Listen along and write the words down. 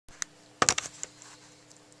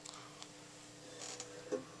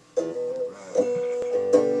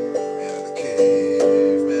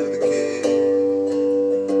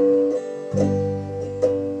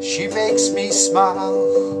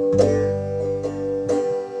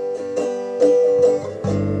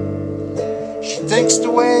likes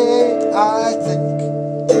the way I think.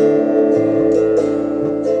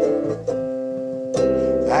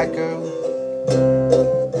 That girl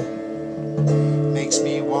makes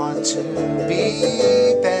me want to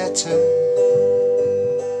be better.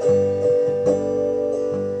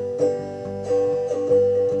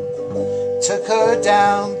 Took her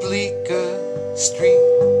down Bleecker Street,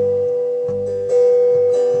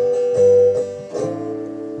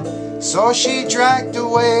 so she drank the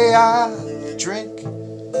way I drink.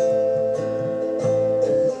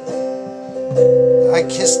 I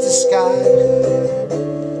kissed the sky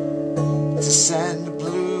to send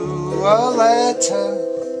blue a letter.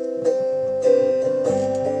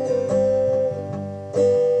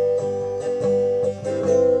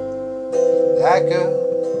 That girl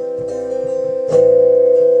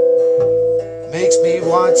makes me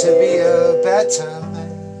want to be a better man.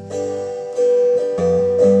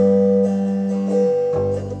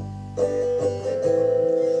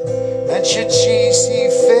 And should she see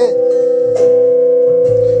fit,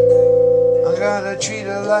 I'm gonna treat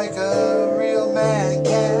her like a real man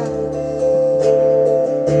can.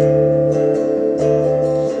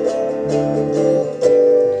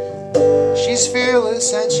 She's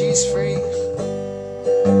fearless and she's free.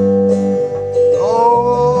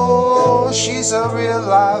 Oh, she's a real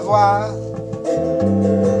live wire.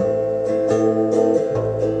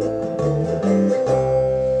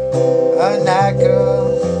 And that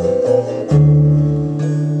girl,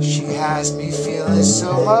 she has me feeling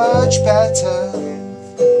so much better.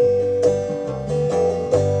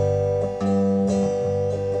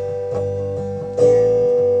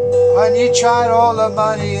 When you tried all the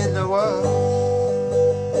money in the world,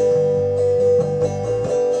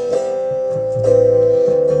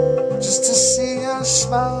 just to see her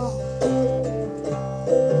smile,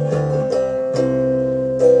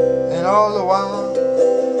 and all the while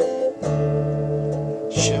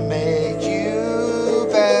she'll make you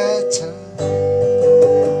better.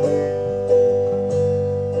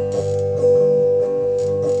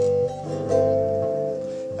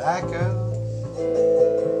 That girl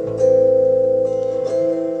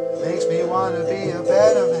makes me want to be a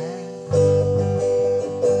better man.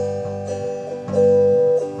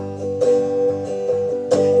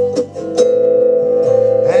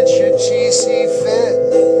 And should she see fit,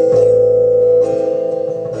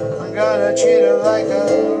 I'm gonna treat her like a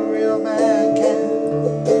real man can.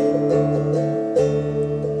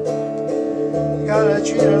 Gonna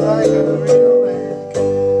treat her like a real man can.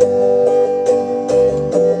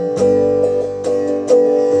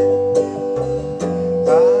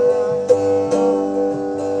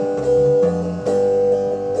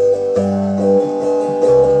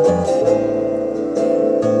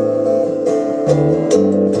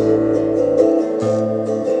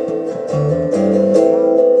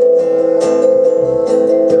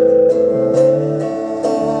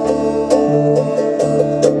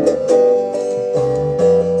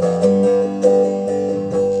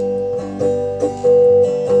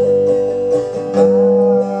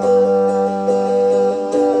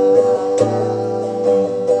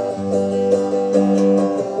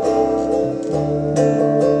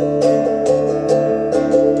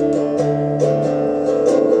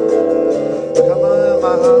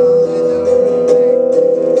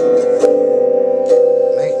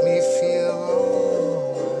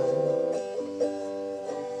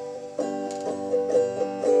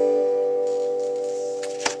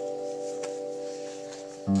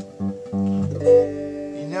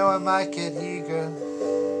 You know I might get eager,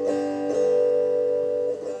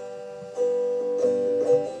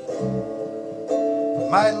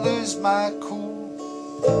 might lose my cool.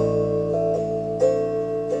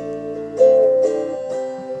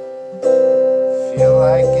 Feel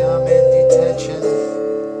like I'm in detention,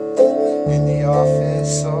 in the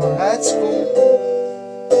office or at school.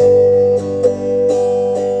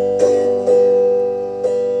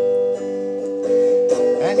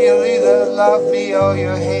 And you'll either love me or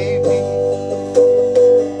you hate me.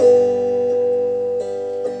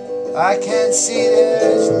 I can see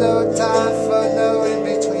there's no time for no in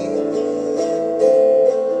between.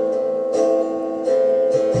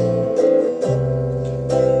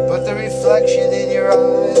 But the reflection in your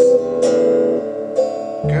eyes,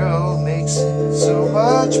 girl, makes it so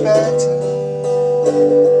much better.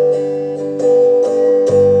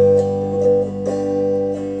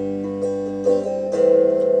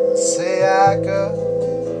 Say I go,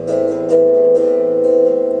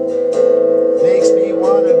 makes me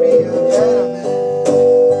wanna be a better man.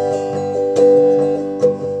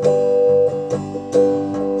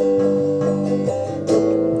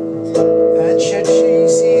 And should she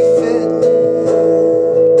see fit,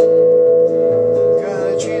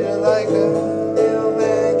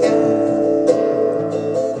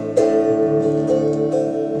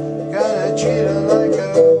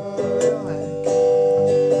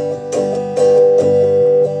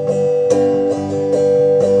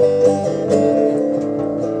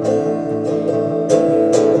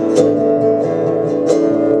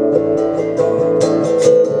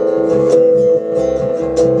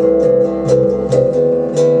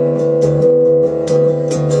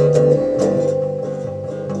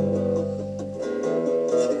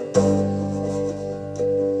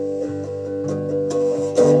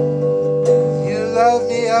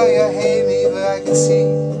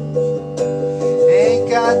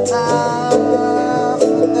 got time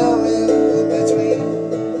for no in between.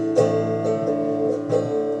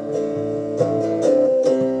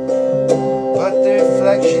 But the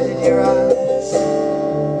reflection in your eyes,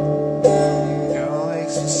 it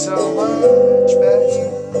makes me so much better.